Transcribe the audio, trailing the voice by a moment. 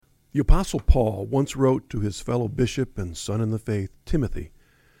The Apostle Paul once wrote to his fellow bishop and son in the faith, Timothy,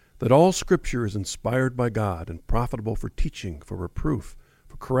 that all Scripture is inspired by God and profitable for teaching, for reproof,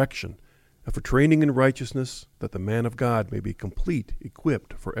 for correction, and for training in righteousness, that the man of God may be complete,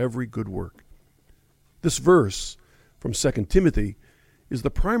 equipped for every good work. This verse from 2 Timothy is the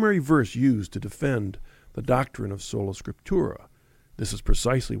primary verse used to defend the doctrine of sola scriptura. This is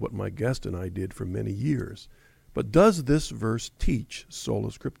precisely what my guest and I did for many years. But does this verse teach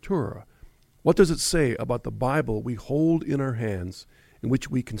sola scriptura? What does it say about the Bible we hold in our hands, in which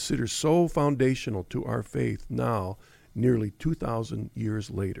we consider so foundational to our faith now, nearly 2,000 years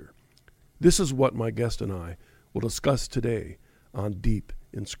later? This is what my guest and I will discuss today on Deep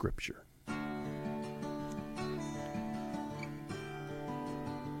in Scripture.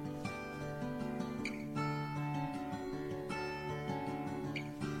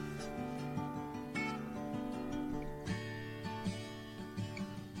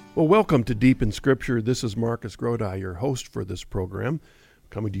 Well, welcome to Deep in Scripture. This is Marcus Grodi, your host for this program,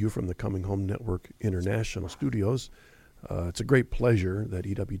 coming to you from the Coming Home Network International Studios. It's a great pleasure that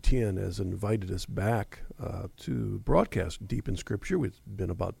EWTN has invited us back to broadcast Deep in Scripture. It's been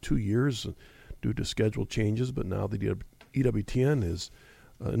about 2 years due to schedule changes, but now the EWTN has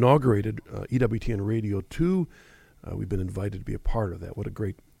inaugurated EWTN Radio 2. We've been invited to be a part of that. What a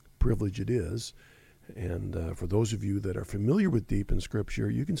great privilege it is. And for those of you that are familiar with Deep in Scripture,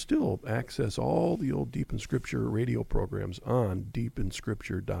 you can still access all the old Deep in Scripture radio programs on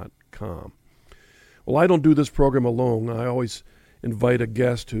deepinscripture.com. Well, I don't do this program alone. I always invite a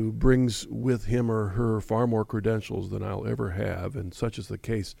guest who brings with him or her far more credentials than I'll ever have, and such is the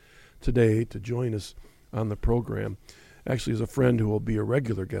case today, to join us on the program. Actually, is a friend who will be a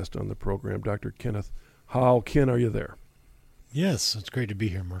regular guest on the program, Dr. Kenneth Howell. Ken, are you there? Yes, it's great to be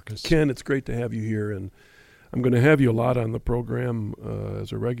here, Marcus. Ken, it's great to have you here, and I'm going to have you a lot on the program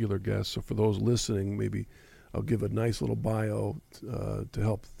as a regular guest, so for those listening, maybe I'll give a nice little bio to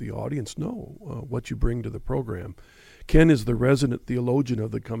help the audience know what you bring to the program. Ken is the resident theologian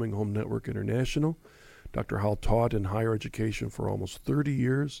of the Coming Home Network International. Dr. Howell taught in higher education for almost 30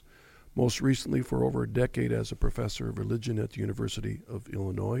 years, most recently for over a decade as a professor of religion at the University of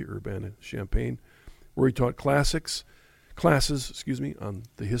Illinois, Urbana-Champaign, where he taught classes on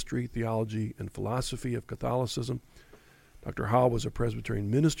the history, theology, and philosophy of Catholicism. Dr. Howell was a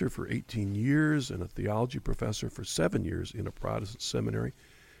Presbyterian minister for 18 years and a theology professor for 7 years in a Protestant seminary,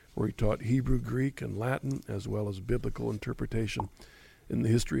 where he taught Hebrew, Greek, and Latin, as well as biblical interpretation in the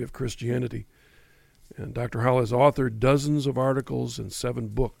history of Christianity. And Dr. Howell has authored dozens of articles and 7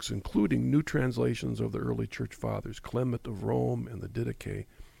 books, including new translations of the early church fathers, Clement of Rome and the Didache,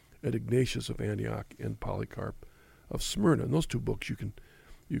 and Ignatius of Antioch and Polycarp of Smyrna. And those 2 books you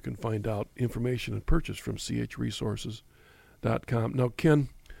can find out information and purchase from chresources.com. Now, Ken,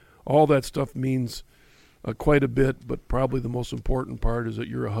 all that stuff means quite a bit, but probably the most important part is that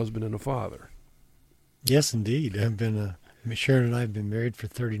you're a husband and a father. Yes, indeed. Sharon and I have been married for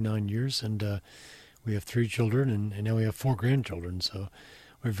 39 years, and we have 3 children, and now we have 4 grandchildren. So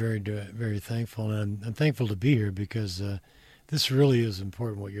we're very, very thankful, and I'm thankful to be here because this really is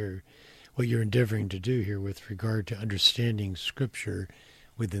important. What you're endeavoring to do here with regard to understanding Scripture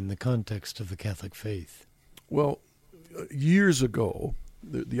within the context of the Catholic faith. Well, years ago,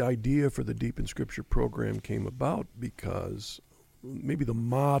 the idea for the Deep in Scripture program came about because maybe the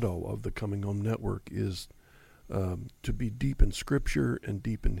motto of the Coming Home Network is to be deep in Scripture and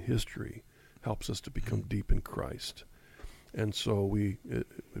deep in history helps us to become deep in Christ. And so we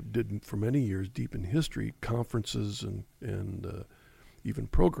did for many years deep in history conferences and even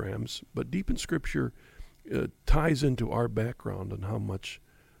programs, but Deep in Scripture ties into our background and how much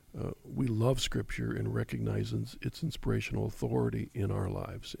we love Scripture and recognize its inspirational authority in our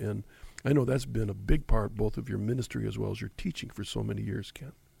lives. And I know that's been a big part both of your ministry as well as your teaching for so many years,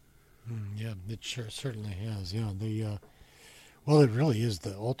 Ken. Yeah, it certainly has. Yeah, well, it really is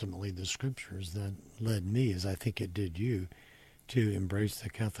ultimately the Scriptures that led me, as I think it did you, to embrace the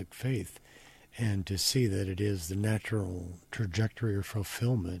Catholic faith and to see that it is the natural trajectory or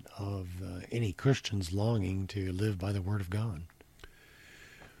fulfillment of any Christian's longing to live by the Word of God.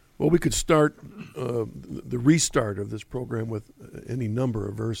 Well, we could start the restart of this program with any number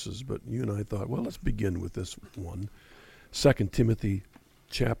of verses, but you and I thought, well, let's begin with this one. 2 Timothy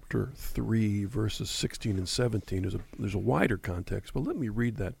chapter 3, verses 16 and 17. There's a wider context, but let me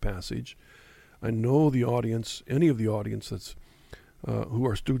read that passage. I know the audience, any of the audience that's who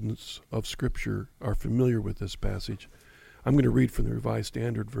are students of Scripture are familiar with this passage. I'm going to read from the Revised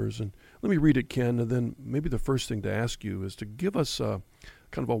Standard Version. Let me read it, Ken, and then maybe the first thing to ask you is to give us kind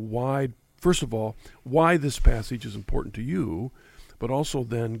of a wide, first of all, why this passage is important to you, but also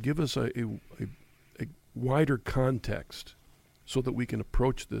then give us a wider context so that we can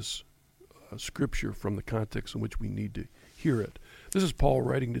approach this Scripture from the context in which we need to hear it. This is Paul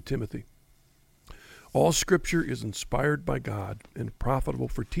writing to Timothy. All Scripture is inspired by God and profitable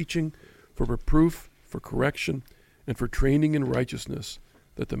for teaching, for reproof, for correction, and for training in righteousness,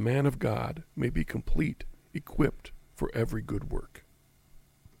 that the man of God may be complete, equipped for every good work.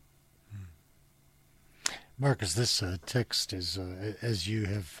 Marcus, this text is, as you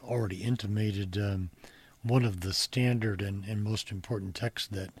have already intimated, one of the standard and most important texts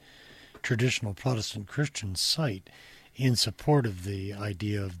that traditional Protestant Christians cite in support of the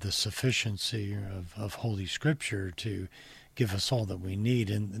idea of the sufficiency of Holy Scripture to give us all that we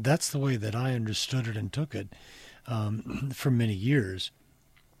need. And that's the way that I understood it and took it for many years.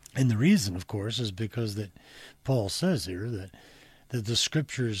 And the reason, of course, is because that Paul says here that the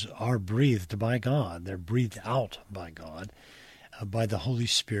Scriptures are breathed by God. They're breathed out by God, by the Holy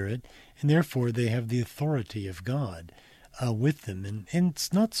Spirit, and therefore they have the authority of God with them. And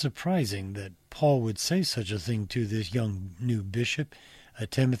it's not surprising that Paul would say such a thing to this young new bishop,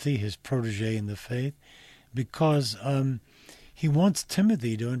 Timothy, his protege in the faith, because he wants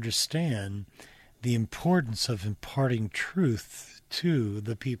Timothy to understand the importance of imparting truth to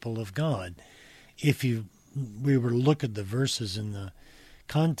the people of God. If we were to look at the verses in the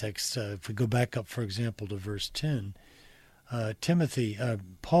context, if we go back up, for example, to verse 10,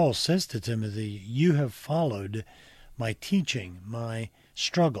 Paul says to Timothy, you have followed my teaching, my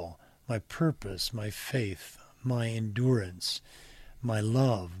struggle, my purpose, my faith, my endurance, my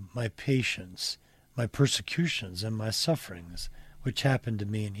love, my patience, my persecutions, and my sufferings, which happened to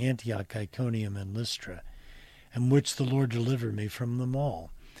me in Antioch, Iconium, and Lystra, and which the Lord delivered me from them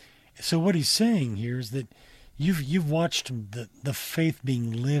all. So what he's saying here is that you've watched the faith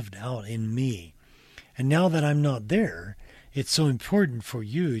being lived out in me. And now that I'm not there, it's so important for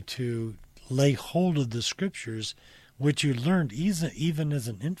you to lay hold of the Scriptures, which you learned even as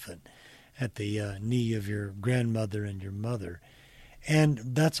an infant at the knee of your grandmother and your mother. And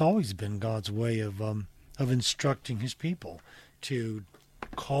that's always been God's way of instructing his people, to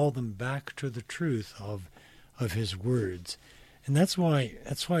call them back to the truth of his words. And that's why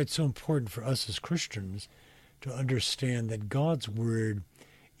it's so important for us as Christians to understand that God's word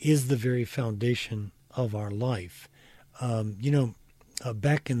is the very foundation of our life.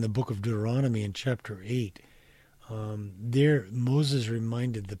 Back in the book of Deuteronomy in chapter 8, there Moses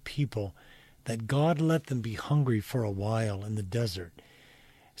reminded the people that God let them be hungry for a while in the desert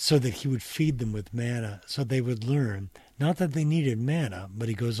so that he would feed them with manna, so they would learn, not that they needed manna, but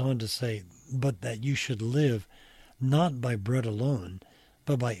he goes on to say, but that you should live not by bread alone,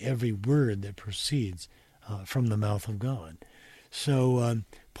 but by every word that proceeds from the mouth of God. So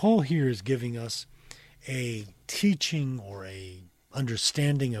Paul here is giving us a teaching or a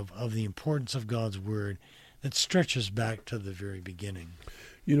understanding of the importance of God's word that stretches back to the very beginning.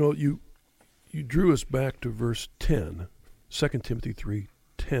 You drew us back to verse 10, 2 Timothy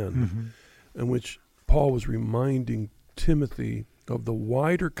 3:10, in which Paul was reminding Timothy of the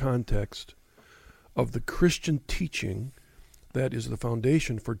wider context of the Christian teaching that is the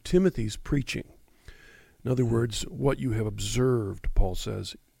foundation for Timothy's preaching. In other words, what you have observed, Paul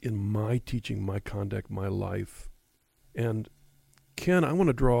says, in my teaching, my conduct, my life. And Ken, I want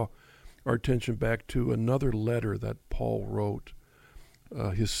to draw our attention back to another letter that Paul wrote,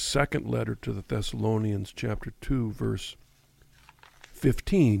 his second letter to the Thessalonians, chapter 2, verse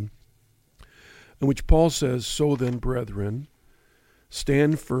 15, in which Paul says, so then, brethren,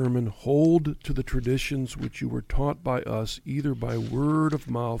 stand firm and hold to the traditions which you were taught by us, either by word of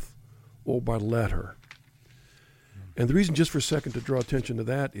mouth or by letter. And the reason, just for a second, to draw attention to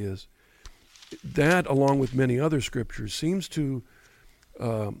that is that, along with many other scriptures, seems to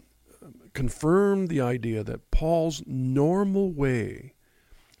confirm the idea that Paul's normal way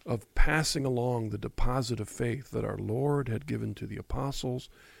of passing along the deposit of faith that our Lord had given to the apostles,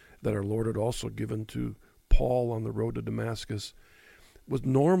 that our Lord had also given to Paul on the road to Damascus, was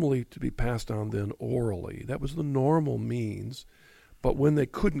normally to be passed on then orally. That was the normal means. But when they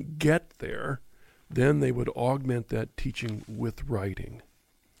couldn't get there, then they would augment that teaching with writing.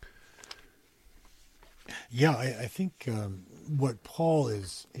 Yeah, I think what Paul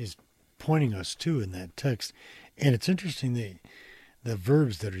is pointing us to in that text, and it's interesting the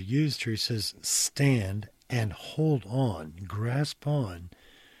verbs that are used here. He says stand and hold on, grasp on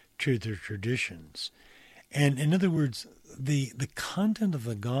to their traditions. And in other words, the content of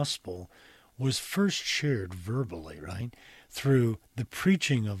the gospel was first shared verbally, right, through the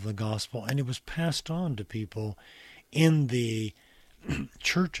preaching of the gospel, and it was passed on to people in the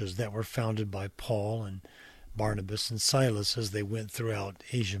churches that were founded by Paul and Barnabas and Silas as they went throughout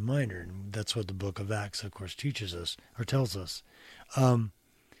Asia Minor. And that's what the book of Acts, of course, teaches us or tells us.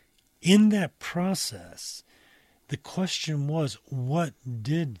 In that process, the question was, what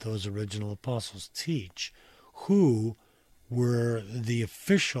did those original apostles teach? Who were the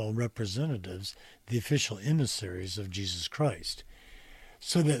official representatives, the official emissaries of Jesus Christ?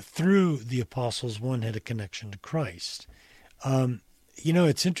 So that through the apostles, one had a connection to Christ.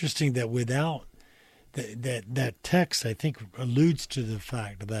 It's interesting that without that text, I think, alludes to the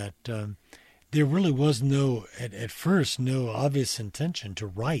fact that there really was at first, no obvious intention to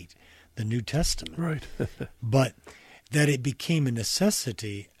write the New Testament. Right. But that it became a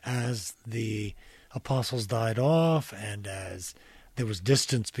necessity as the apostles died off and as there was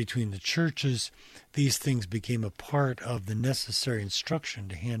distance between the churches, these things became a part of the necessary instruction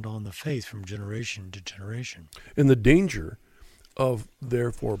to hand on the faith from generation to generation. And the danger of,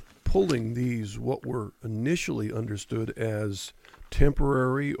 therefore, pulling these, what were initially understood as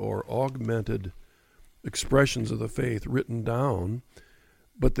temporary or augmented expressions of the faith, written down,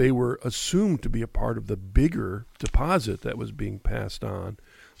 but they were assumed to be a part of the bigger deposit that was being passed on.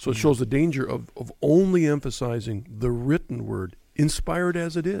 So it shows the danger of only emphasizing the written word, inspired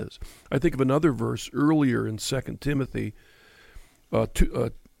as it is. I think of another verse earlier in 2 Timothy,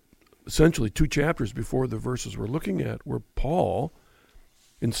 essentially 2 chapters before the verses we're looking at, where Paul,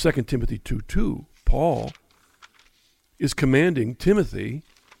 in 2 Timothy 2:2, Paul is commanding Timothy.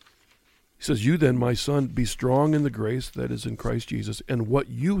 He says, "You then, my son, be strong in the grace that is in Christ Jesus, and what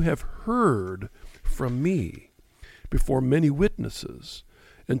you have heard from me before many witnesses,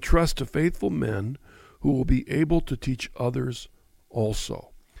 and trust to faithful men who will be able to teach others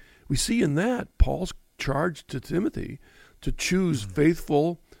also." We see in that Paul's charge to Timothy to choose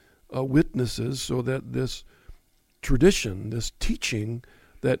faithful witnesses so that this tradition, this teaching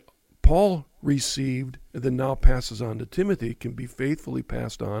that Paul received and then now passes on to Timothy can be faithfully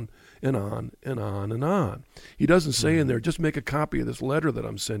passed on and on and on and on. He doesn't say in there, just make a copy of this letter that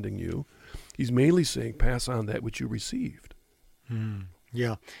I'm sending you. He's mainly saying, pass on that which you received.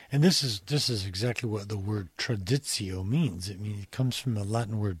 Yeah, and this is exactly what the word traditio means. It comes from the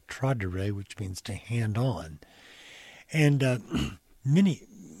Latin word tradere, which means to hand on. And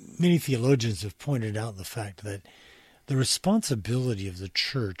many theologians have pointed out the fact that the responsibility of the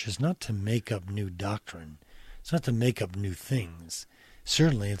church is not to make up new doctrine. It's not to make up new things.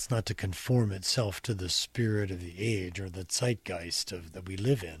 Certainly it's not to conform itself to the spirit of the age or the zeitgeist that we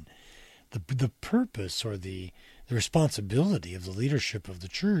live in. The purpose or the responsibility of the leadership of the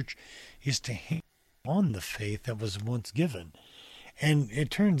church is to hang on the faith that was once given. And it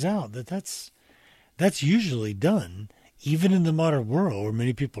turns out that that's usually done, even in the modern world where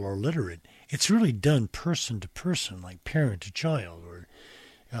many people are literate. It's really done person to person, like parent to child, or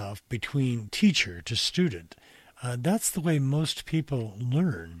between teacher to student. That's the way most people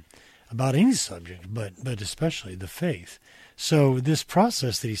learn about any subject, but especially the faith. So this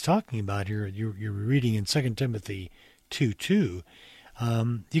process that he's talking about here, you're reading in 2 Timothy 2:2,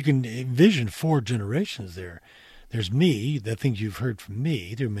 you can envision 4 generations there. There's me, the things you've heard from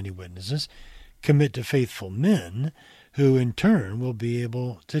me through many witnesses, commit to faithful men, who in turn will be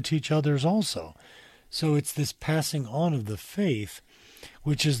able to teach others also. So it's this passing on of the faith,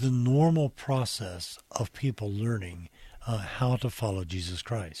 which is the normal process of people learning how to follow Jesus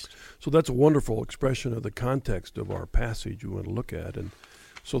Christ. So that's a wonderful expression of the context of our passage we want to look at. And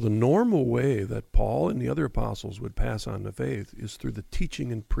so the normal way that Paul and the other apostles would pass on the faith is through the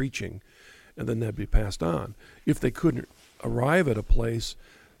teaching and preaching, and then that'd be passed on. If they couldn't arrive at a place,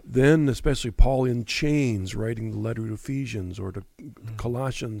 then especially Paul in chains writing the letter to Ephesians or to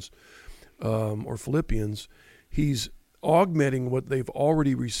Colossians or Philippians, he's augmenting what they've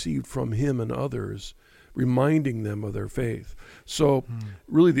already received from him and others, reminding them of their faith. So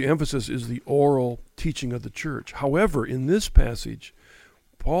really the emphasis is the oral teaching of the church. However, in this passage,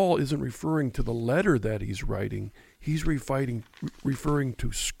 Paul isn't referring to the letter that he's writing. He's referring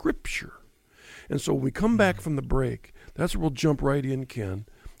to Scripture. And so when we come back from the break, that's where we'll jump right in, Ken,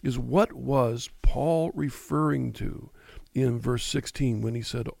 is what was Paul referring to in verse 16 when he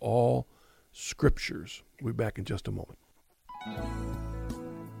said all Scriptures? We'll be back in just a moment.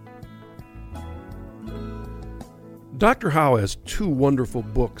 Dr. Howe has 2 wonderful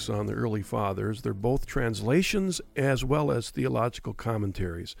books on the early fathers. They're both translations as well as theological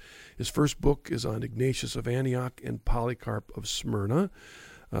commentaries. His first book is on Ignatius of Antioch and Polycarp of Smyrna.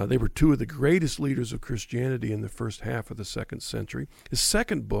 They were 2 of the greatest leaders of Christianity in the first half of the 2nd century. His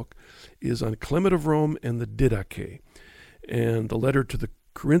second book is on Clement of Rome and the Didache. And the letter to the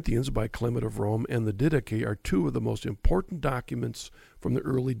Corinthians by Clement of Rome and the Didache are 2 of the most important documents from the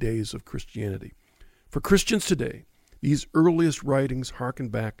early days of Christianity. For Christians today, these earliest writings harken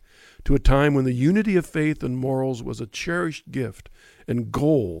back to a time when the unity of faith and morals was a cherished gift and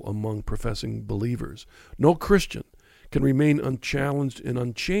goal among professing believers. No Christian can remain unchallenged and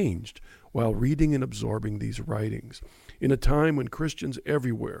unchanged while reading and absorbing these writings. In a time when Christians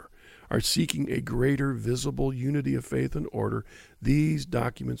everywhere are seeking a greater visible unity of faith and order, these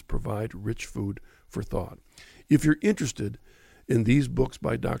documents provide rich food for thought. If you're interested in these books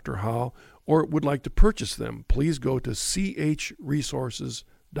by Dr. Howe or would like to purchase them, please go to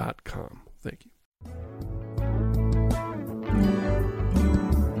chresources.com. Thank you.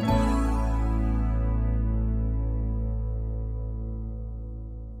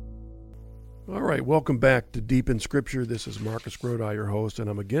 All right, welcome back to Deep in Scripture. This is Marcus Grodi, your host, and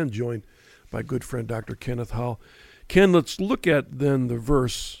I'm again joined by good friend Dr. Kenneth Howe. Ken, let's look at then the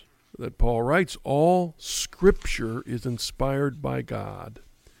verse that Paul writes, all Scripture is inspired by God.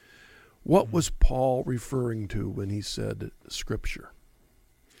 What was Paul referring to when he said Scripture?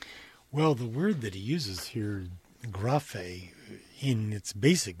 Well, the word that he uses here, graphe, in its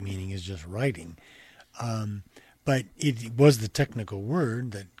basic meaning is just writing. But it was the technical word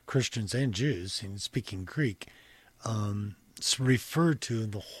that Christians and Jews, in speaking Greek, referred to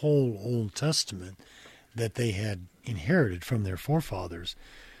the whole Old Testament that they had inherited from their forefathers.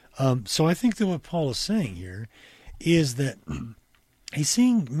 So I think that what Paul is saying here is that he's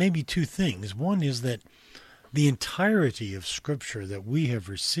saying maybe two things. One is that the entirety of Scripture that we have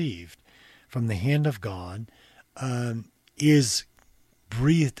received from the hand of God is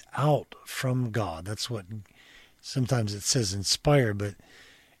breathed out from God. That's what sometimes it says inspired, but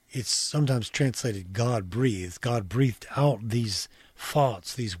it's sometimes translated God breathed. God breathed out these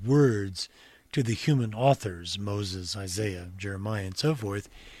thoughts, these words to the human authors, Moses, Isaiah, Jeremiah, and so forth,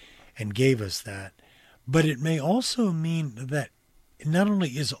 and gave us that. But it may also mean that not only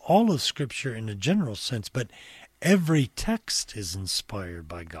is all of Scripture in a general sense, but every text is inspired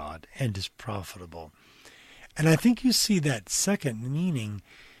by God and is profitable. And I think you see that second meaning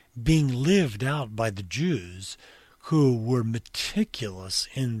being lived out by the Jews who were meticulous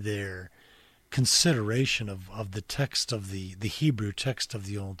in their consideration of the text of the Hebrew text of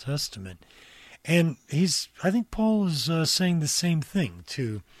the Old Testament. And I think Paul is saying the same thing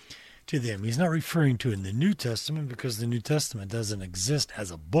to them. He's not referring to in the New Testament because the New Testament doesn't exist as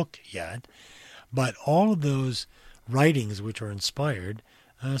a book yet, but all of those writings which are inspired,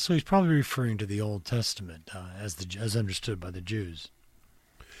 so he's probably referring to the Old Testament as understood by the Jews.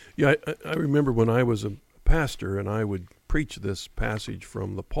 Yeah, I remember when I was a pastor and I would preach this passage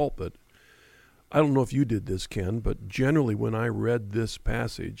from the pulpit. I don't know if you did this, Ken, but generally when I read this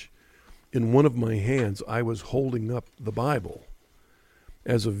passage, in one of my hands I was holding up the Bible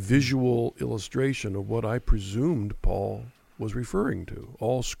as a visual illustration of what I presumed Paul was referring to.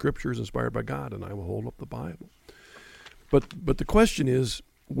 All Scripture is inspired by God, and I will hold up the Bible. But the question is,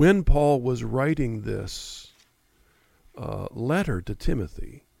 when Paul was writing this letter to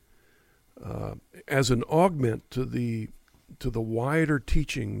Timothy, as an augment to the wider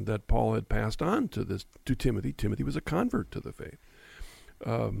teaching that Paul had passed on to Timothy. Timothy was a convert to the faith.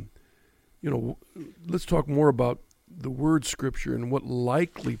 Let's talk more about the word Scripture and what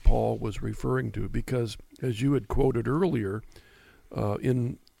likely Paul was referring to, because as you had quoted earlier,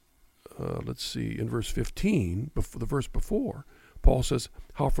 in verse 15, the verse before, Paul says,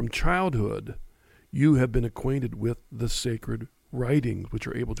 how from childhood you have been acquainted with the sacred writings, which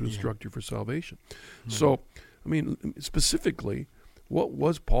are able to instruct you for salvation. Mm-hmm. So, I mean, specifically, what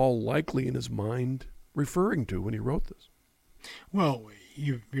was Paul likely in his mind referring to when he wrote this? Well,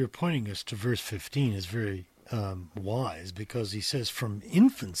 you're pointing us to verse 15 is very wise, because he says, from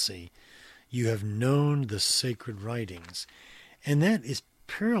infancy you have known the sacred writings. And that is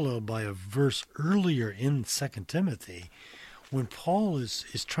paralleled by a verse earlier in 2 Timothy when Paul is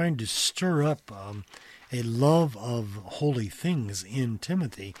trying to stir up a love of holy things in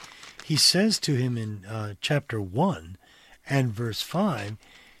Timothy. He says to him in chapter 1 and verse 5,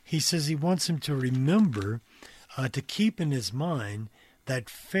 he says he wants him to remember to keep in his mind that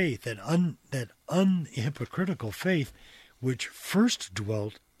faith, that unhypocritical faith, which first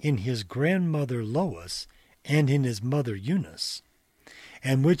dwelt in his grandmother Lois and in his mother Eunice,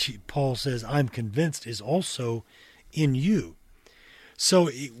 and which Paul says, I'm convinced, is also in you. So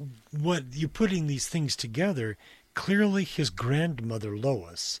what you're putting these things together, clearly his grandmother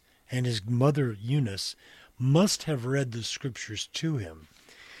Lois and his mother Eunice must have read the Scriptures to him.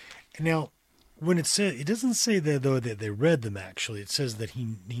 Now, when it says, it doesn't say that though that they read them actually. It says that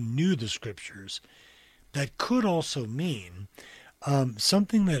he knew the Scriptures. That could also mean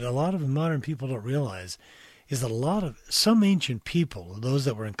something that a lot of modern people don't realize is that some ancient people, those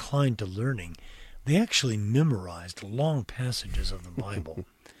that were inclined to learning, they actually memorized long passages of the Bible.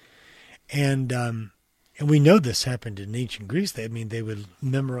 And we know this happened in ancient Greece. They would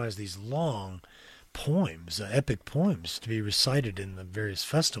memorize these long poems, epic poems, to be recited in the various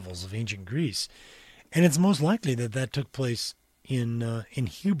festivals of ancient Greece. And it's most likely that that took place in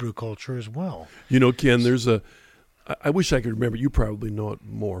Hebrew culture as well. You know, Ken, I wish I could remember, you probably know it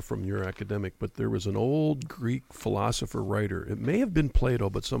more from your academic, but there was an old Greek philosopher writer. It may have been Plato,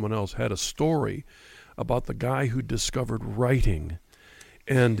 but someone else had a story about the guy who discovered writing.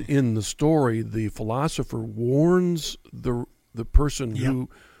 And in the story, the philosopher warns the person who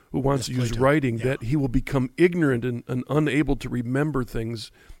wants to use writing that he will become ignorant and unable to remember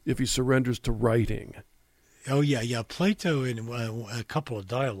things if he surrenders to writing. Oh, yeah. Plato, in a couple of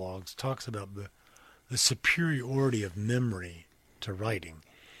dialogues, talks about the superiority of memory to writing.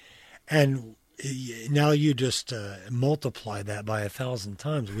 And now you just multiply that by 1,000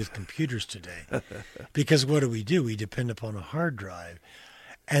 times with computers today. Because what do? We depend upon a hard drive.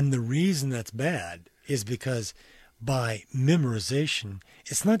 And the reason that's bad is because by memorization,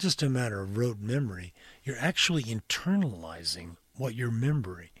 it's not just a matter of rote memory. You're actually internalizing what you're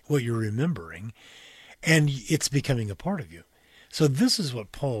remembering, and it's becoming a part of you. So this is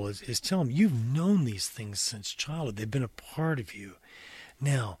what Paul is telling you. You've known these things since childhood. They've been a part of you.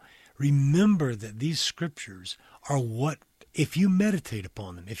 Now, remember that these scriptures are what, if you meditate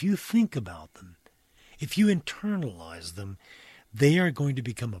upon them, if you think about them, if you internalize them, they are going to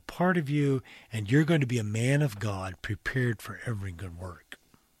become a part of you, and you're going to be a man of God prepared for every good work.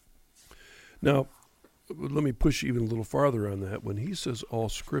 Now, let me push even a little farther on that. When he says all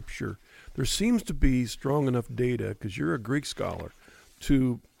Scripture, there seems to be strong enough data, because you're a Greek scholar,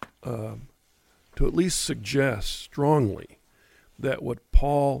 to at least suggest strongly that what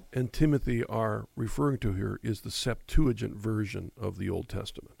Paul and Timothy are referring to here is the Septuagint version of the Old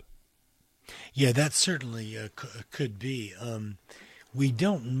Testament. Yeah, that certainly could be. We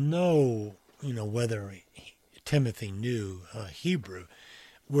don't know, whether Timothy knew Hebrew.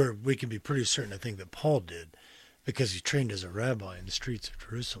 We can be pretty certain, I think, that Paul did, because he trained as a rabbi in the streets of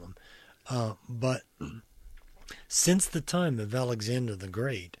Jerusalem. But since the time of Alexander the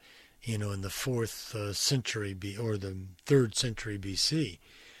Great, in the 4th century or the 3rd century BC,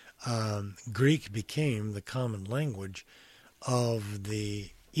 Greek became the common language of the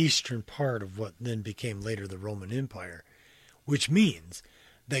eastern part of what then became later the Roman Empire, which means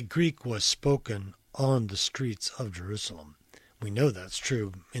that Greek was spoken on the streets of Jerusalem. We know that's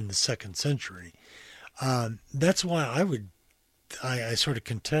true in the 2nd century. That's why I sort of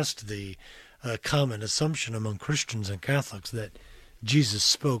contest the common assumption among Christians and Catholics that Jesus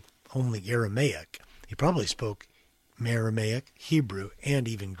spoke only Aramaic. He probably spoke Aramaic, Hebrew, and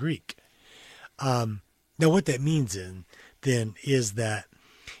even Greek. Now what that means then is that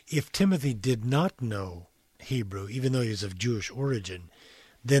if Timothy did not know Hebrew, even though he was of Jewish origin,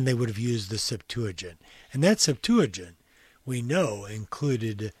 then they would have used the Septuagint. And that Septuagint, we know,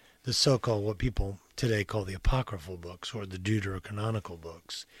 included the so-called, what people today call the apocryphal books or the deuterocanonical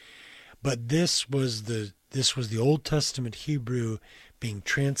books. But this was the Old Testament Hebrew being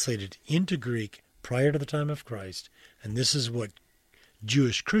translated into Greek prior to the time of Christ, and this is what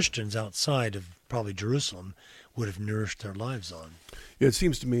Jewish Christians outside of probably Jerusalem would have nourished their lives on. Yeah, it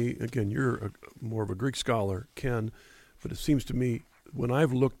seems to me, again, you're more of a Greek scholar, Ken, but it seems to me when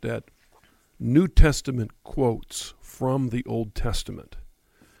I've looked at New Testament quotes from the Old Testament,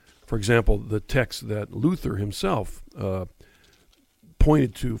 for example, the text that Luther himself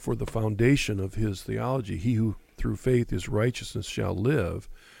pointed to for the foundation of his theology, he who through faith his righteousness shall live,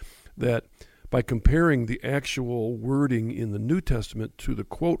 that by comparing the actual wording in the New Testament to the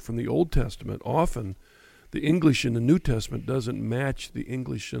quote from the Old Testament, often the English in the New Testament doesn't match the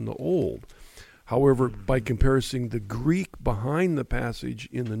English in the Old. However, by comparing the Greek behind the passage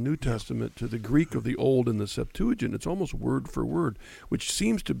in the New Testament to the Greek of the Old in the Septuagint, it's almost word for word, which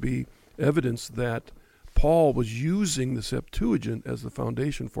seems to be evidence that Paul was using the Septuagint as the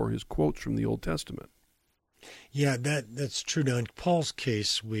foundation for his quotes from the Old Testament. Yeah, that's true. Now, in Paul's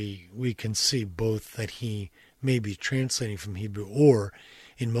case, we can see both that he may be translating from Hebrew, or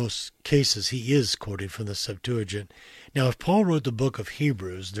in most cases he is quoting from the Septuagint. Now, if Paul wrote the book of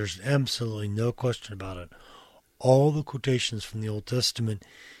Hebrews, there's absolutely no question about it. All the quotations from the Old Testament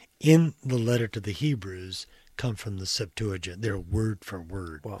in the letter to the Hebrews come from the Septuagint. They're word for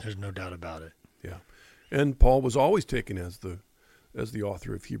word. Wow. There's no doubt about it. Yeah. And Paul was always taken as the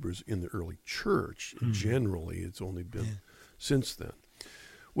author of Hebrews in the early church. Mm-hmm. Generally, it's only been since then.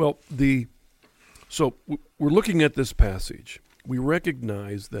 Well, so we're looking at this passage. We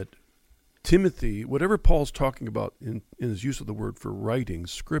recognize that Timothy, whatever Paul's talking about in his use of the word for writing,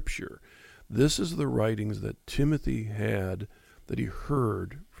 Scripture, This is the writings that Timothy had, that he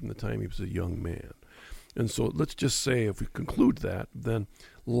heard from the time he was a young man. And so let's just say, if we conclude that, then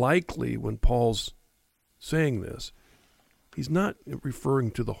likely when Paul's saying this, he's not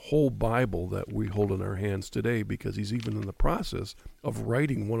referring to the whole Bible that we hold in our hands today, because he's even in the process of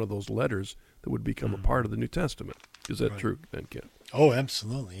writing one of those letters that would become a part of the New Testament. Is that true, then, Ken? Oh,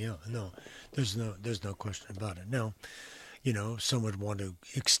 absolutely, yeah. No, there's no question about it. Now, some would want to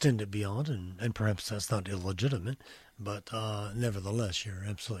extend it beyond, and perhaps that's not illegitimate, but nevertheless, you're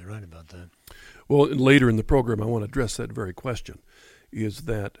absolutely right about that. Well, later in the program, I want to address that very question, is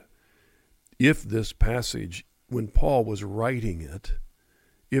that if this passage, when Paul was writing it,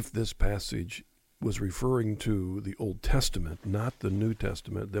 if this passage was referring to the Old Testament, not the New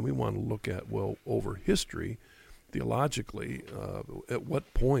Testament, then we want to look at, well, over history, theologically, at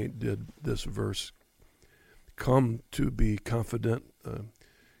what point did this verse come to be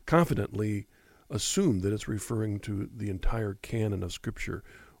confidently assumed that it's referring to the entire canon of Scripture?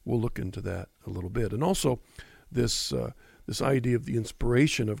 We'll look into that a little bit. And also this idea of the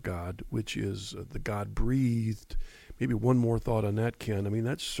inspiration of God, which is the God-breathed. Maybe one more thought on that, Ken. I mean,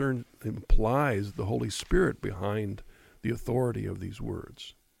 that implies the Holy Spirit behind the authority of these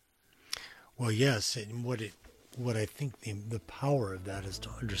words. Well, yes, and what I think the power of that is to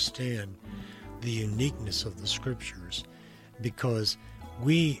understand the uniqueness of the Scriptures, because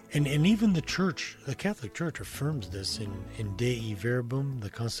and even the Church, the Catholic Church, affirms this in Dei Verbum, the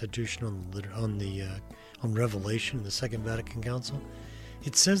Constitution on Revelation in the Second Vatican Council.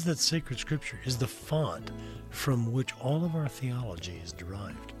 It says that sacred Scripture is the font from which all of our theology is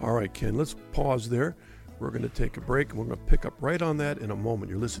derived. All right, Ken, let's pause there. We're going to take a break, and we're going to pick up right on that in a moment.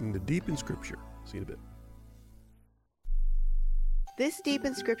 You're listening to Deep in Scripture. See you in a bit. This Deep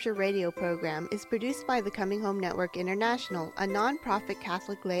in Scripture radio program is produced by the Coming Home Network International, a non-profit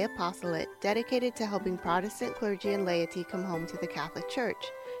Catholic lay apostolate dedicated to helping Protestant clergy and laity come home to the Catholic Church.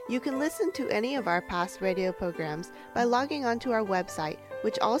 You can listen to any of our past radio programs by logging onto our website,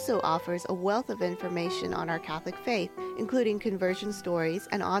 which also offers a wealth of information on our Catholic faith, including conversion stories,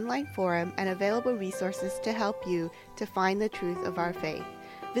 an online forum, and available resources to help you to find the truth of our faith.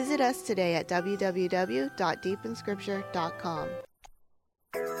 Visit us today at www.deepinscripture.com.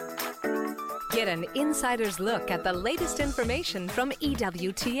 Get an insider's look at the latest information from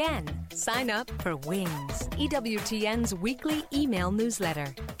EWTN. Sign up for Wings, EWTN's weekly email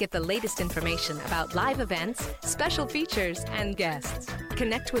newsletter. Get the latest information about live events, special features, and guests.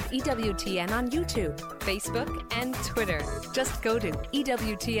 Connect with EWTN on YouTube, Facebook, and Twitter. Just go to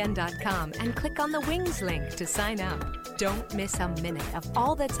EWTN.com and click on the Wings link to sign up. Don't miss a minute of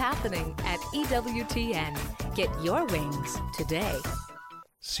all that's happening at EWTN. Get your wings today.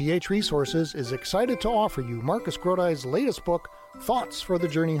 CH Resources is excited to offer you Marcus Grodi's latest book, Thoughts for the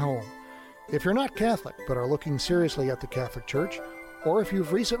Journey Home. If you're not Catholic but are looking seriously at the Catholic Church, or if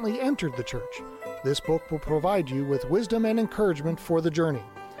you've recently entered the Church, this book will provide you with wisdom and encouragement for the journey.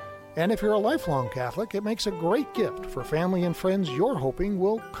 And if you're a lifelong Catholic, it makes a great gift for family and friends you're hoping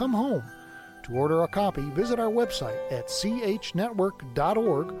will come home. To order a copy, visit our website at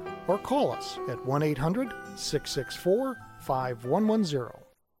chnetwork.org or call us at 1-800-664-5110.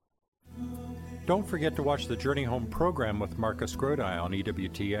 Don't forget to watch the Journey Home program with Marcus Grodi on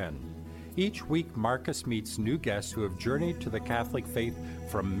EWTN. Each week, Marcus meets new guests who have journeyed to the Catholic faith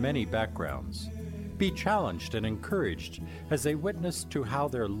from many backgrounds. Be challenged and encouraged as they witness to how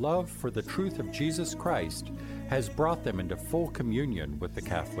their love for the truth of Jesus Christ has brought them into full communion with the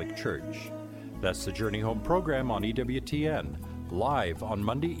Catholic Church. That's the Journey Home program on EWTN, live on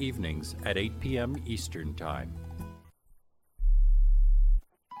Monday evenings at 8 p.m. Eastern Time.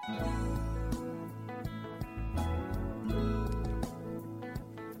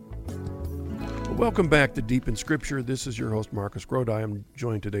 Welcome back to Deep in Scripture. This is your host, Marcus Grodi. I'm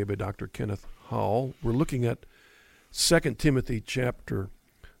joined today by Dr. Kenneth Howell. We're looking at 2 Timothy chapter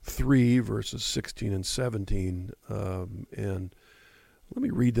 3, verses 16 and 17. And let me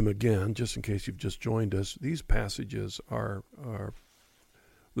read them again, just in case you've just joined us. These passages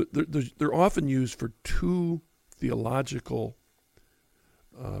they're often used for two theological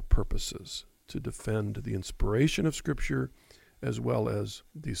purposes: to defend the inspiration of Scripture as well as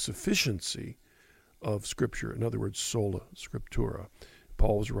the sufficiency of Scripture. In other words, sola scriptura.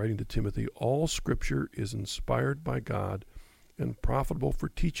 Paul was writing to Timothy, all Scripture is inspired by God and profitable for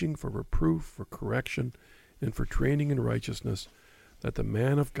teaching, for reproof, for correction, and for training in righteousness, that the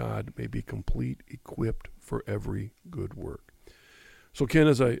man of God may be complete, equipped for every good work. So, Ken,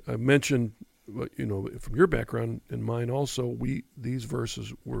 as I mentioned, from your background and mine also, these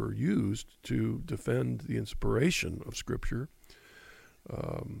verses were used to defend the inspiration of Scripture.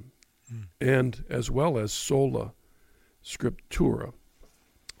 and as well as sola scriptura.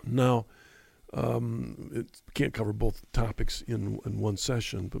 Now, it can't cover both topics in one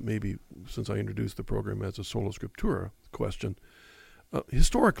session, but maybe since I introduced the program as a sola scriptura question,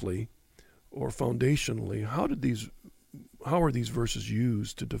 historically or foundationally, how are these verses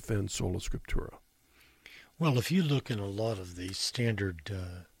used to defend sola scriptura? Well, if you look in a lot of the standard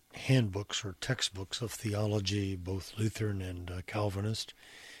handbooks or textbooks of theology, both Lutheran and Calvinist,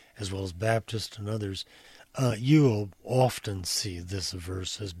 as well as Baptist and others, you will often see this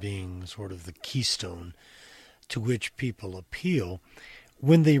verse as being sort of the keystone to which people appeal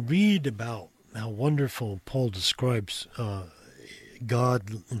when they read about how wonderful Paul describes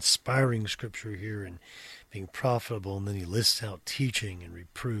God inspiring Scripture here and being profitable, and then he lists out teaching and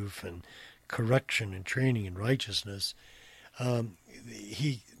reproof and correction and training in righteousness.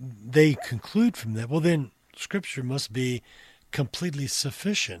 They conclude from that, well, then Scripture must be completely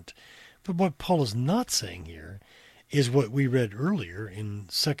sufficient. But what Paul is not saying here is what we read earlier in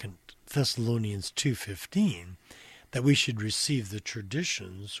 2 Thessalonians 2:15, that we should receive the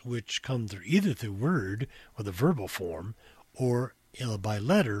traditions which come through either the word or the verbal form, or by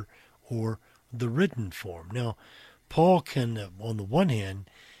letter or the written form. Now, Paul can, on the one hand,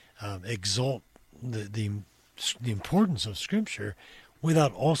 exalt the importance of Scripture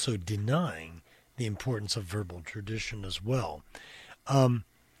without also denying the importance of verbal tradition as well. And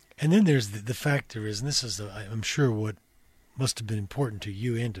then there's the factor is, and this is, I'm sure, what must have been important to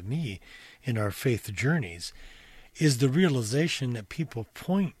you and to me in our faith journeys, is the realization that people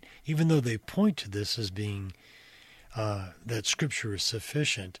point, even though they point to this as being that Scripture is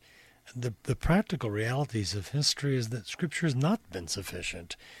sufficient, the practical realities of history is that Scripture has not been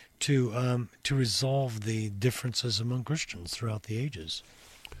sufficient to resolve the differences among Christians throughout the ages.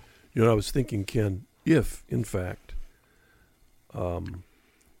 You know, I was thinking, Ken, if, in fact,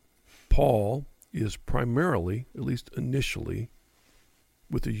 Paul is primarily, at least initially,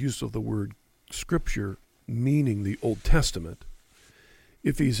 with the use of the word Scripture, meaning the Old Testament,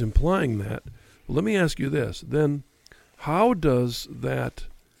 if he's implying that, let me ask you this, then how does that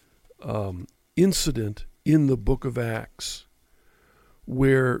incident in the book of Acts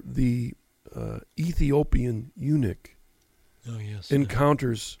where the Ethiopian eunuch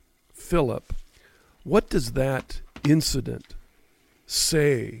encounters Philip, what does that incident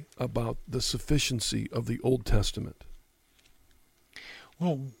say about the sufficiency of the Old Testament?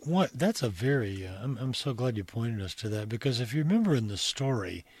 Well, that's a very, I'm so glad you pointed us to that, because if you remember in the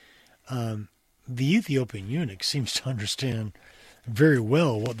story, the Ethiopian eunuch seems to understand very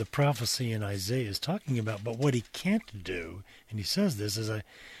well what the prophecy in Isaiah is talking about, but what he can't do, and he says this, is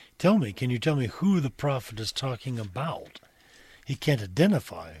can you tell me who the prophet is talking about? He can't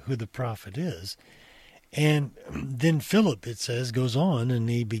identify who the prophet is. And then Philip, it says, goes on and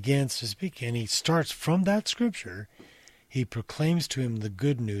he begins to speak, and he starts from that Scripture. He proclaims to him the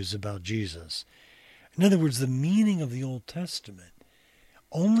good news about Jesus. In other words, the meaning of the Old Testament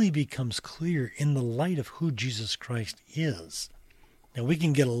only becomes clear in the light of who Jesus Christ is. Now, we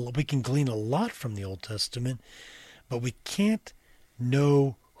can glean a lot from the Old Testament, but we can't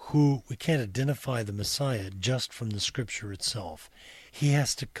identify the Messiah just from the Scripture itself. He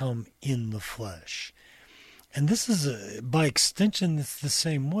has to come in the flesh. And this is, by extension, it's the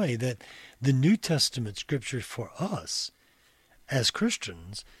same way that the New Testament Scriptures for us, as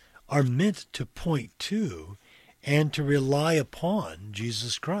Christians, are meant to point to and to rely upon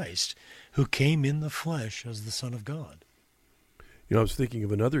Jesus Christ, who came in the flesh as the Son of God. You know, I was thinking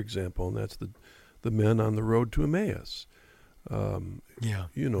of another example, and that's the men on the road to Emmaus. Right.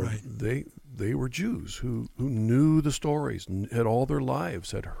 They were Jews who knew the stories, had all their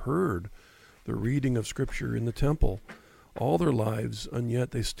lives, had heard the reading of Scripture in the temple all their lives, and yet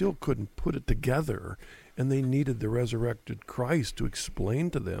they still couldn't put it together, and they needed the resurrected Christ to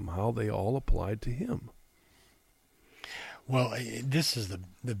explain to them how they all applied to him. Well, this is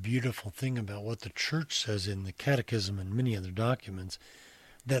the beautiful thing about what the Church says in the Catechism and many other documents,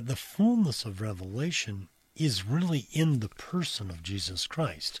 that the fullness of revelation is really in the person of Jesus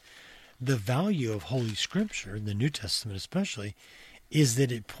Christ. The value of Holy Scripture, the New Testament especially, is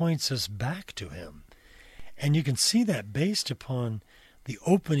that it points us back to him. And you can see that based upon the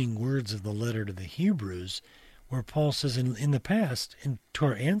opening words of the letter to the Hebrews, where Paul says, in the past, to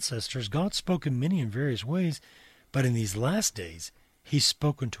our ancestors, God spoke in many and various ways, but in these last days, he's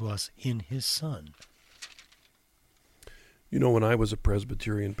spoken to us in his Son. You know, when I was a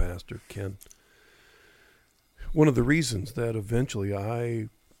Presbyterian pastor, Ken, one of the reasons that eventually I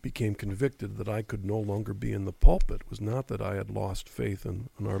became convicted that I could no longer be in the pulpit was not that I had lost faith in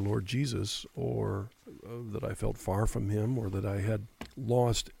our Lord Jesus or that I felt far from him or that I had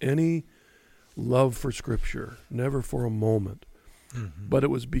lost any love for Scripture, never for a moment. Mm-hmm. But it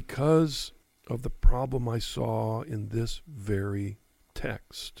was because of the problem I saw in this very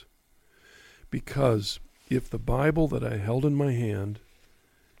text. Because if the Bible that I held in my hand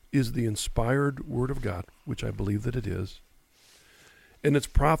is the inspired Word of God, which I believe that it is, and it's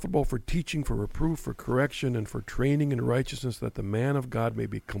profitable for teaching, for reproof, for correction, and for training in righteousness, that the man of God may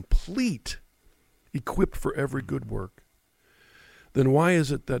be complete, equipped for every good work, then why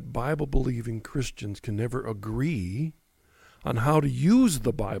is it that Bible-believing Christians can never agree on how to use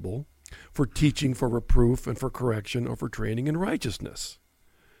the Bible for teaching, for reproof, and for correction, or for training in righteousness?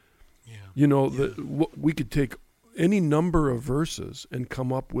 Yeah. You know, we could take any number of verses and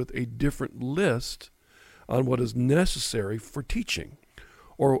come up with a different list on what is necessary for teaching,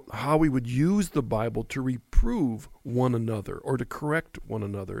 or how we would use the Bible to reprove one another or to correct one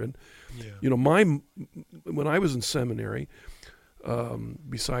another. And, you know, when I was in seminary,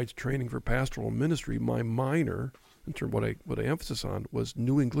 besides training for pastoral ministry, my minor, in terms of what I emphasize on, was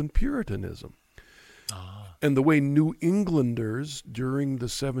New England Puritanism. And the way New Englanders during the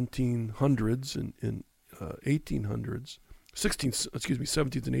 1700s and 1800s,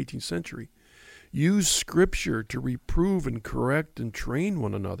 17th and 18th century, used Scripture to reprove and correct and train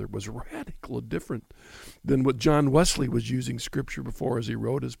one another was radically different than what John Wesley was using Scripture before as he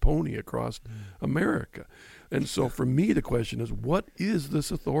rode his pony across America. And so for me, the question is, what is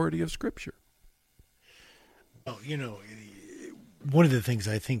this authority of Scripture? Well, you know, one of the things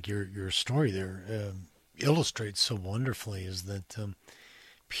I think your story there illustrates so wonderfully is that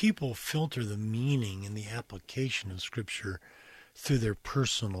people filter the meaning and the application of Scripture through their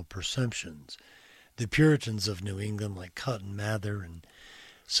personal perceptions. The Puritans of New England, like Cotton Mather and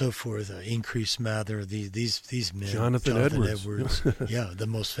so forth, Increase Mather, these men, Jonathan Edwards, yeah, the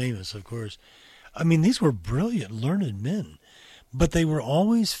most famous, of course. I mean, these were brilliant, learned men, but they were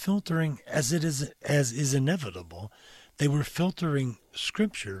always filtering, as is inevitable. They were filtering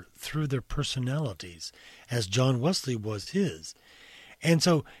Scripture through their personalities, as John Wesley was his. And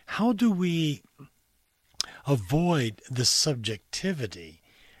so how do we avoid the subjectivity?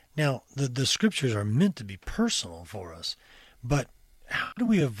 Now, the Scriptures are meant to be personal for us, but how do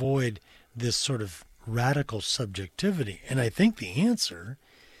we avoid this sort of radical subjectivity? And I think the answer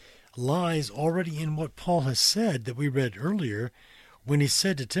lies already in what Paul has said that we read earlier when he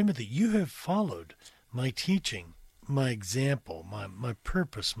said to Timothy, "You have followed my teaching, my example, my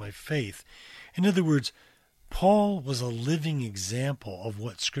purpose, my faith." In other words, Paul was a living example of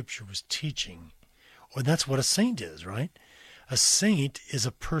what Scripture was teaching. Or that's what a saint is, right? A saint is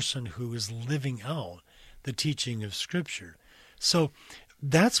a person who is living out the teaching of Scripture. So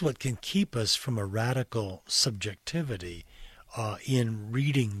that's what can keep us from a radical subjectivity in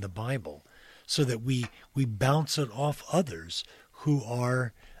reading the Bible, so that we bounce it off others who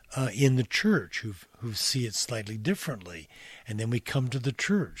are in the church, who see it slightly differently. And then we come to the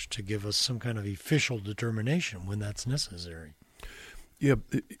church to give us some kind of official determination when that's necessary. Yeah,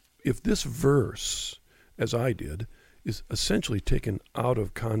 if this verse, as I did, is essentially taken out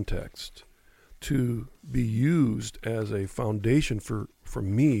of context to be used as a foundation for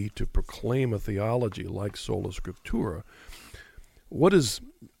me to proclaim a theology like Sola Scriptura, what is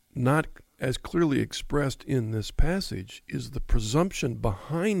not as clearly expressed in this passage is the presumption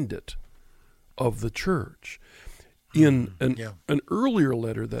behind it of the church. In an earlier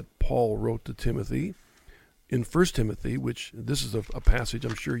letter that Paul wrote to Timothy, in 1 Timothy, which this is a passage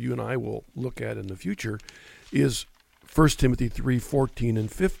I'm sure you and I will look at in the future, is 1 Timothy 3:14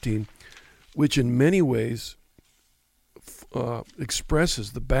 and 15, which in many ways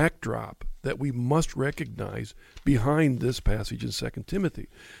expresses the backdrop that we must recognize behind this passage in 2 Timothy.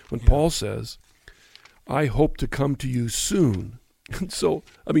 When Paul says, "I hope to come to you soon." And so,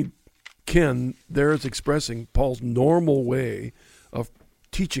 I mean, Ken there is expressing Paul's normal way of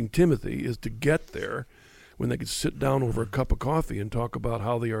teaching Timothy is to get there when they could sit down over a cup of coffee and talk about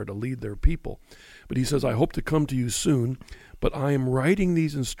how they are to lead their people. But he says, "I hope to come to you soon, but I am writing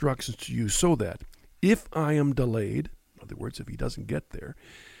these instructions to you so that if I am delayed," in other words, if he doesn't get there,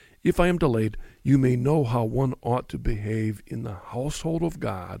 "if I am delayed, you may know how one ought to behave in the household of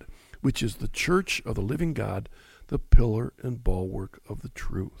God, which is the church of the living God, the pillar and bulwark of the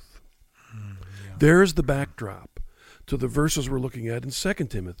truth." There's the backdrop to the verses we're looking at in 2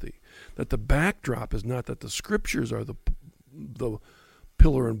 Timothy, that the backdrop is not that the Scriptures are the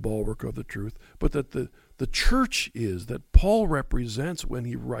pillar and bulwark of the truth, but that the church is, that Paul represents when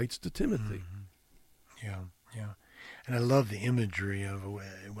he writes to Timothy. Yeah. And I love the imagery of,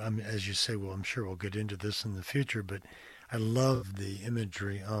 as you say, well, I'm sure we'll get into this in the future, but I love the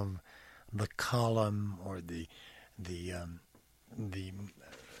imagery of column or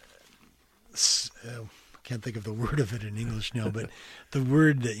can't think of the word of it in English now, but the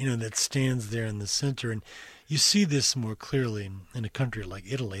word that that stands there in the center. And you see this more clearly in a country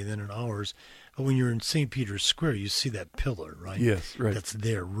like Italy than in ours. But when you're in St. Peter's Square, you see that pillar, right? Yes, right. That's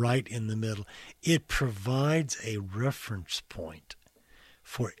there, right in the middle. It provides a reference point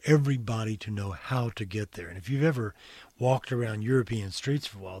for everybody to know how to get there. And if you've ever walked around European streets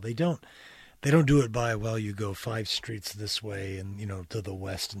for a while, they don't do it by, well, you go 5 streets this way and, to the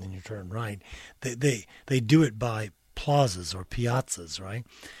west and then you turn right. They do it by plazas or piazzas, right?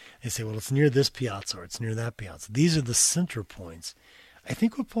 They say, well, it's near this piazza or it's near that piazza. These are the center points. I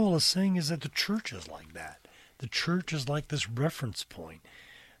think what Paul is saying is that the church is like that. The church is like this reference point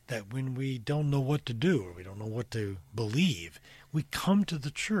that when we don't know what to do or we don't know what to believe, we come to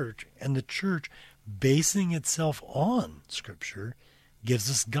the church, and the church, basing itself on Scripture, gives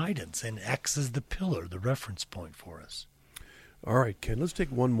us guidance and acts as the pillar, the reference point for us. All right, Ken, let's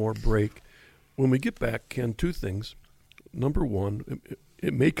take one more break. When we get back, Ken, 2 things. Number one,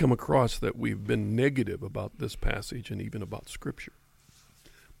 it may come across that we've been negative about this passage and even about Scripture.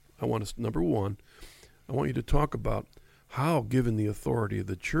 Number one, I want you to talk about how, given the authority of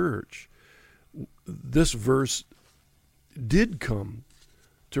the church, this verse did come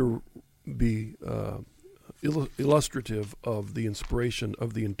to be illustrative of the inspiration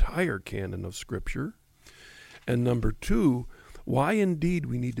of the entire canon of Scripture. And number 2, why indeed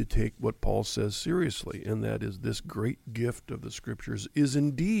we need to take what Paul says seriously, and that is this great gift of the Scriptures is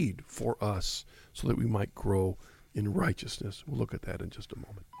indeed for us so that we might grow in righteousness. We'll look at that in just a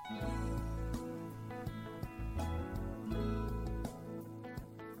moment.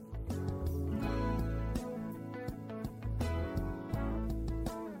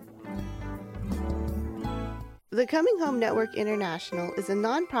 The Coming Home Network International is a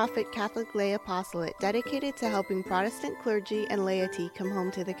nonprofit Catholic lay apostolate dedicated to helping Protestant clergy and laity come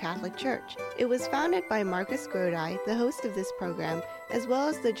home to the Catholic Church. It was founded by Marcus Grodi, the host of this program, as well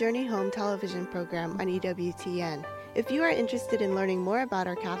as the Journey Home television program on EWTN. If you are interested in learning more about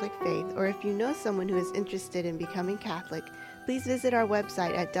our Catholic faith, or if you know someone who is interested in becoming Catholic, please visit our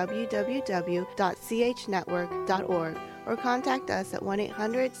website at www.chnetwork.org or contact us at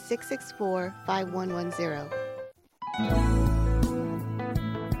 1-800-664-5110.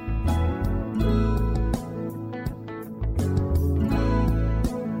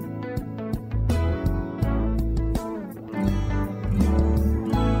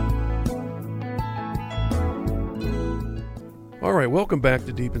 All right, welcome back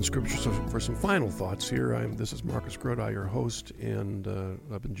to Deep in Scripture. So for some final thoughts here, this is Marcus Grodi, your host, and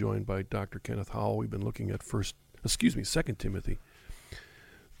I've been joined by Dr. Kenneth Howell. We've been looking at 2 Timothy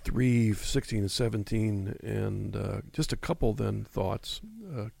 3, 16 and 17, and just a couple then thoughts,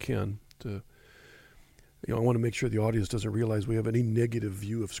 Ken. I want to make sure the audience doesn't realize we have any negative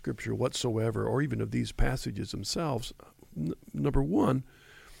view of Scripture whatsoever, or even of these passages themselves. Number one,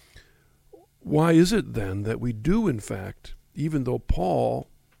 why is it then that we do, in fact, even though Paul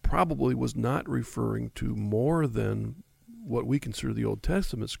probably was not referring to more than what we consider the Old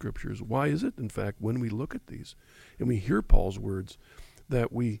Testament Scriptures, why is it, in fact, when we look at these and we hear Paul's words,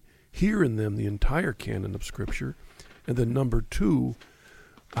 that we hear in them the entire canon of Scripture? And then number 2,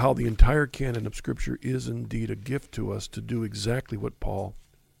 how the entire canon of Scripture is indeed a gift to us to do exactly what Paul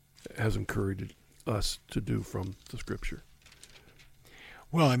has encouraged us to do from the Scripture.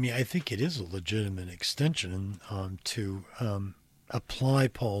 Well, I think it is a legitimate extension to apply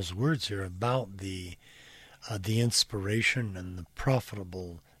Paul's words here about the inspiration and the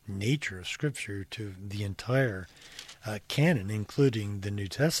profitable nature of Scripture to the entire canon, including the New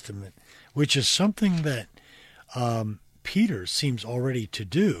Testament, which is something that Peter seems already to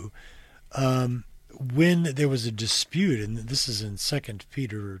do when there was a dispute, and this is in 2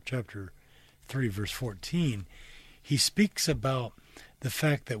 Peter chapter 3, verse 14. He speaks about the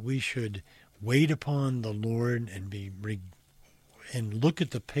fact that we should wait upon the Lord and look at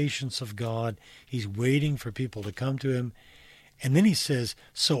the patience of God. He's waiting for people to come to him. And then he says,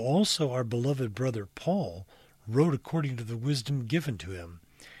 so also our beloved brother Paul wrote according to the wisdom given to him,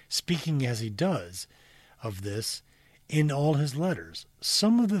 speaking as he does of this in all his letters.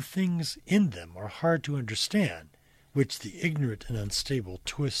 Some of the things in them are hard to understand, which the ignorant and unstable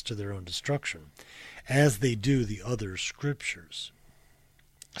twist to their own destruction, as they do the other Scriptures.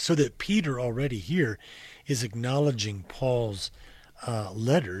 So that Peter already here is acknowledging Paul's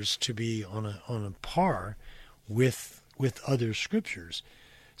letters to be on a par with other Scriptures.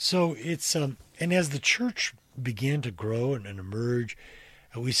 So it's and as the church began to grow and emerge,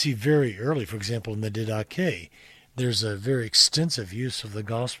 we see very early, for example, in the Didache, there's a very extensive use of the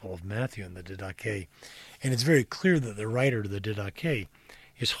Gospel of Matthew in the Didache, and it's very clear that the writer of the Didache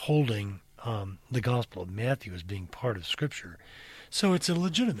is holding the Gospel of Matthew as being part of Scripture. So it's a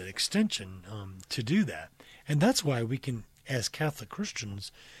legitimate extension to do that. And that's why we can, as Catholic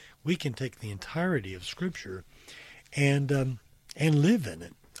Christians, we can take the entirety of Scripture and live in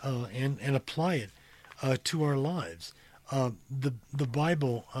it and apply it to our lives. The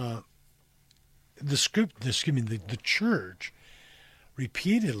Bible, the Church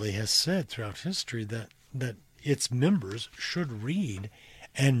repeatedly has said throughout history that its members should read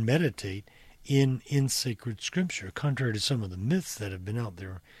and meditate in sacred Scripture, contrary to some of the myths that have been out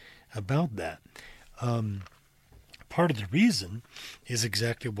there about that. Part of the reason is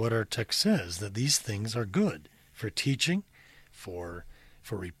exactly what our text says, that these things are good for teaching, for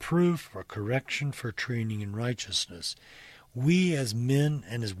reproof, for correction, for training in righteousness. We as men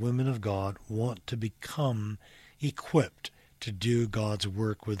and as women of God want to become equipped to do God's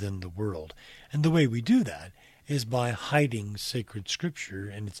work within the world. And the way we do that is by hiding sacred Scripture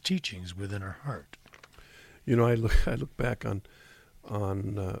and its teachings within our heart. You know, I look back on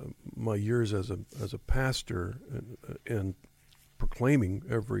my years as a pastor and proclaiming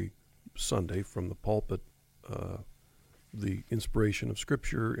every Sunday from the pulpit the inspiration of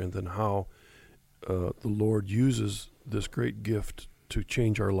Scripture, and then how the Lord uses this great gift to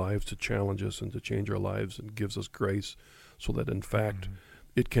change our lives, to challenge us and to change our lives, and gives us grace so that in fact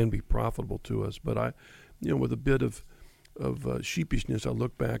it can be profitable to us. But with a bit of sheepishness, I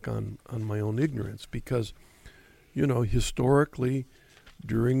look back on my own ignorance, because historically,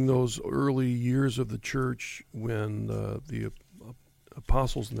 during those early years of the church, when the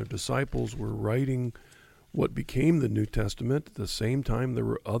apostles and their disciples were writing what became the New Testament, at the same time there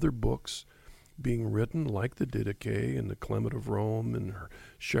were other books being written, like the Didache and the Clement of Rome and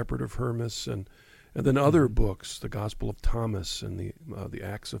Shepherd of Hermas, and then other books, the Gospel of Thomas and the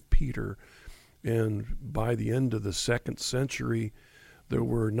Acts of Peter. And by the end of the 2nd century, there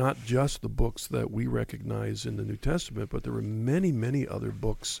were not just the books that we recognize in the New Testament, but there were many, many other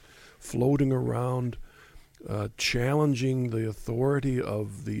books floating around, challenging the authority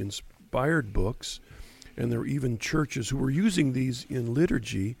of the inspired books. And there were even churches who were using these in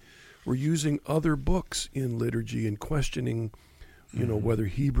liturgy, were using other books in liturgy and questioning, whether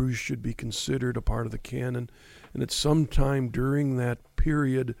Hebrews should be considered a part of the canon. And at some time during that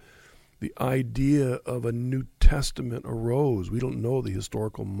period, the idea of a New Testament arose. We don't know the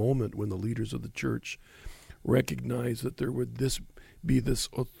historical moment when the leaders of the church recognized that there would be this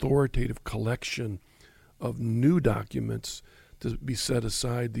authoritative collection of new documents to be set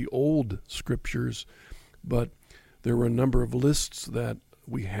aside, the old Scriptures. But there were a number of lists that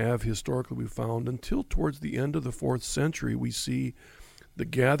we have historically we found until towards the end of the 4th century. We see the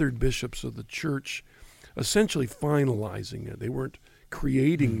gathered bishops of the church essentially finalizing it. They weren't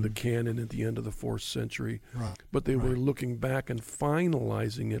creating the canon at the end of the 4th century, but they were looking back and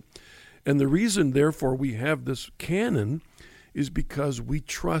finalizing it. And the reason, therefore, we have this canon is because we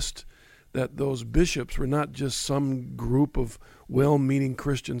trust that those bishops were not just some group of well-meaning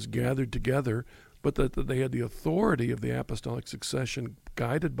Christians gathered together, but that they had the authority of the apostolic succession,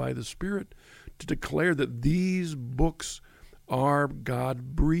 guided by the Spirit, to declare that these books are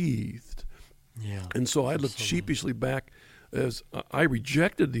God-breathed. Yeah. And so I looked sheepishly back as I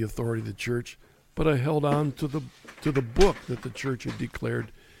rejected the authority of the church, but I held on to the book that the church had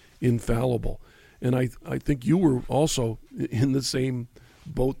declared infallible. And I think you were also in the same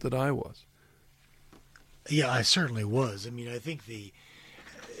boat that I was. Yeah, I certainly was. I mean, I think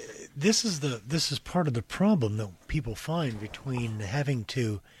this is part of the problem that people find between having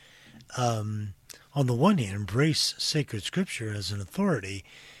to, on the one hand, embrace sacred Scripture as an authority,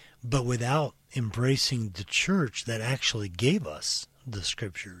 but without embracing the church that actually gave us the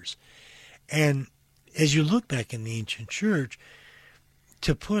Scriptures. And as you look back in the ancient church,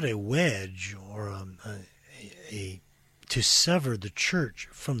 to put a wedge or to sever the church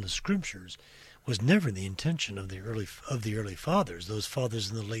from the Scriptures was never the intention of the early fathers, those fathers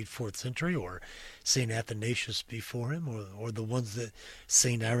in the late 4th century, or St. Athanasius before him, or the ones that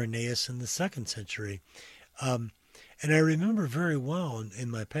St. Irenaeus in the 2nd century. And I remember very well in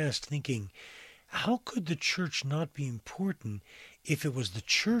my past thinking, how could the church not be important if it was the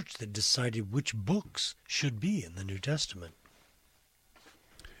church that decided which books should be in the New Testament?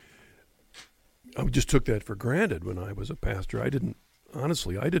 I just took that for granted when I was a pastor. I didn't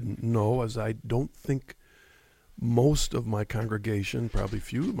know, as I don't think most of my congregation, probably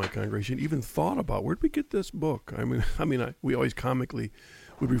few of my congregation, even thought about, where'd we get this book? We always comically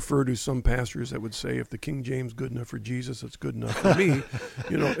would refer to some pastors that would say, if the King James good enough for Jesus, it's good enough for me.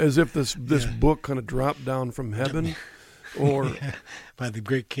 As if this book kind of dropped down from heaven, or by the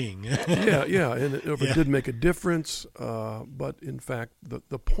great King. and it did make a difference. But in fact,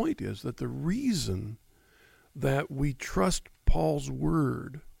 the point is that the reason that we trust Paul's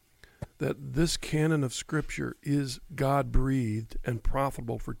word, that this canon of Scripture is God-breathed and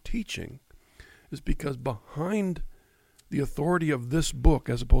profitable for teaching, is because behind the authority of this book,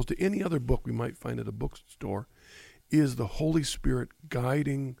 as opposed to any other book we might find at a bookstore, is the Holy Spirit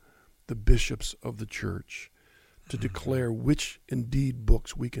guiding the bishops of the church to declare which indeed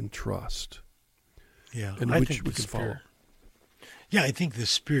books we can trust, and which we can follow. Yeah, I think the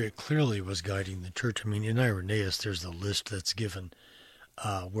Spirit clearly was guiding the church. I mean, in Irenaeus, there's the list that's given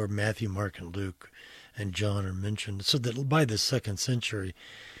where Matthew, Mark, and Luke and John are mentioned, so that by the 2nd century,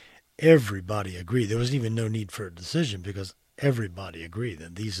 everybody agreed. There wasn't even no need for a decision because everybody agreed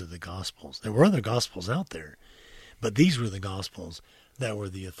that these are the Gospels. There were other Gospels out there, but these were the Gospels that were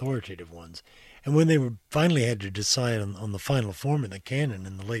the authoritative ones. And when they finally had to decide on the final form of the canon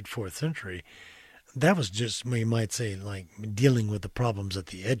in the late 4th century, that was just, you might say, like dealing with the problems at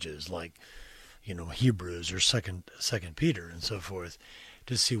the edges, like, Hebrews or Second Peter and so forth,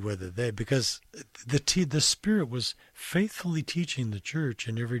 to see whether because the Spirit was faithfully teaching the church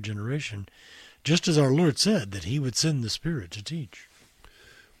in every generation, just as our Lord said that He would send the Spirit to teach.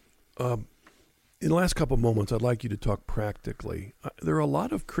 In the last couple of moments, I'd like you to talk practically. There are a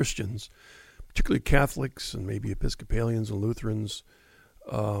lot of Christians, particularly Catholics and maybe Episcopalians and Lutherans,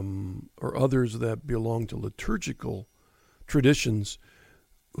 or others that belong to liturgical traditions,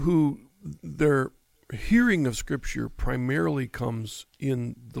 who their hearing of Scripture primarily comes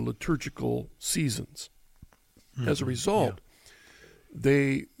in the liturgical seasons. As a result,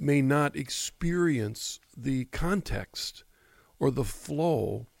 they may not experience the context or the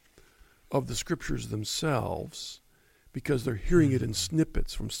flow of the Scriptures themselves, because they're hearing it in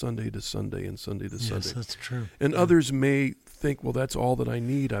snippets from Sunday to Sunday and Sunday to Sunday. Yes, that's true. And others may think, well, that's all that I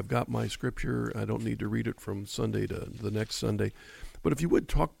need. I've got my Scripture. I don't need to read it from Sunday to the next Sunday. But if you would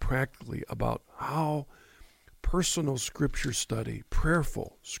talk practically about how personal Scripture study,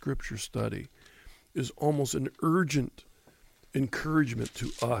 prayerful Scripture study, is almost an urgent encouragement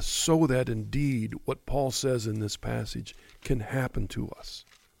to us, so that indeed what Paul says in this passage can happen to us.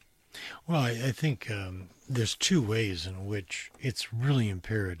 Well, I think there's two ways in which it's really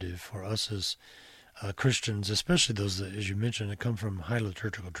imperative for us as Christians, especially those that, as you mentioned, that come from high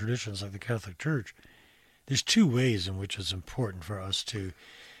liturgical traditions like the Catholic Church. There's two ways in which it's important for us to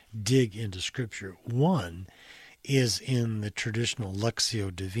dig into Scripture. One is in the traditional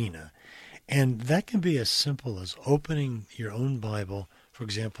Lectio Divina, and that can be as simple as opening your own Bible, for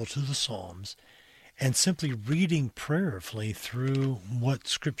example, to the Psalms, and simply reading prayerfully through what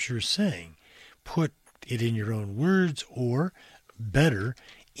Scripture is saying. Put it in your own words, or better,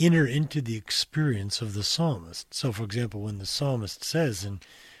 enter into the experience of the psalmist. So, for example, when the psalmist says in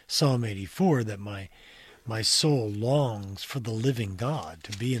Psalm 84 that my soul longs for the living God,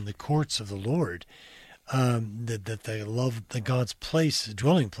 to be in the courts of the Lord, that they love that God's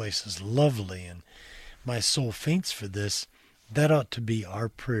dwelling place is lovely, and my soul faints for this, that ought to be our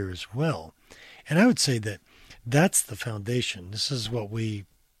prayer as well. And I would say that that's the foundation. This is what we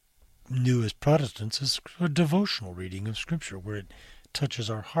knew as Protestants as a devotional reading of Scripture, where it touches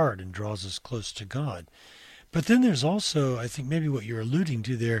our heart and draws us close to God. But then there's also, I think maybe what you're alluding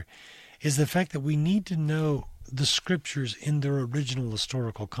to there, is the fact that we need to know the Scriptures in their original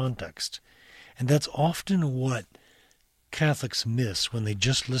historical context. And that's often what Catholics miss when they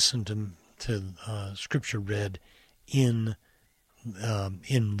just listen to Scripture read in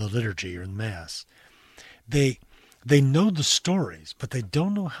the liturgy or in Mass. They know the stories, but they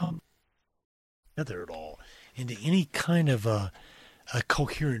don't know how to gather it all into any kind of a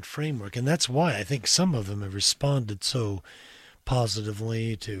coherent framework. And that's why I think some of them have responded so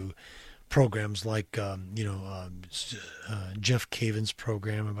positively to programs like Jeff Caven's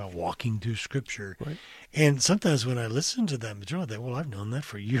program about walking through Scripture. Right. And sometimes when I listen to that material, I think, well, I've known that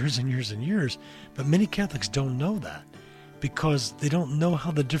for years and years and years. But many Catholics don't know that, because they don't know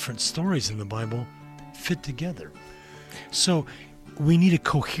how the different stories in the Bible fit together. So we need a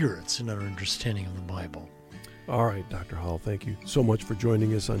coherence in our understanding of the Bible. All right, Dr. Hall, thank you so much for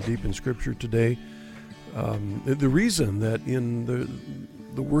joining us on Deep in Scripture today. The reason that in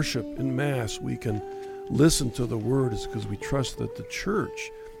the worship in Mass we can listen to the Word is because we trust that the Church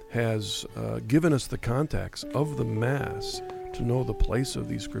has given us the context of the Mass to know the place of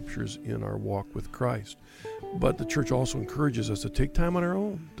these scriptures in our walk with Christ. But the church also encourages us to take time on our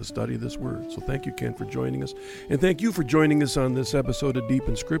own to study this word. So thank you, Ken, for joining us. And thank you for joining us on this episode of Deep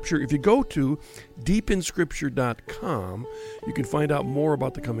in Scripture. If you go to deepinscripture.com, you can find out more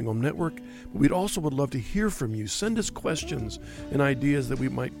about the Coming Home Network. But we'd also would love to hear from you. Send us questions and ideas that we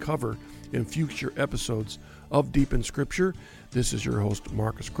might cover in future episodes of Deep in Scripture. This is your host,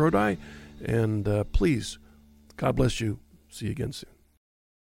 Marcus Grodi. And please, God bless you. See you again soon.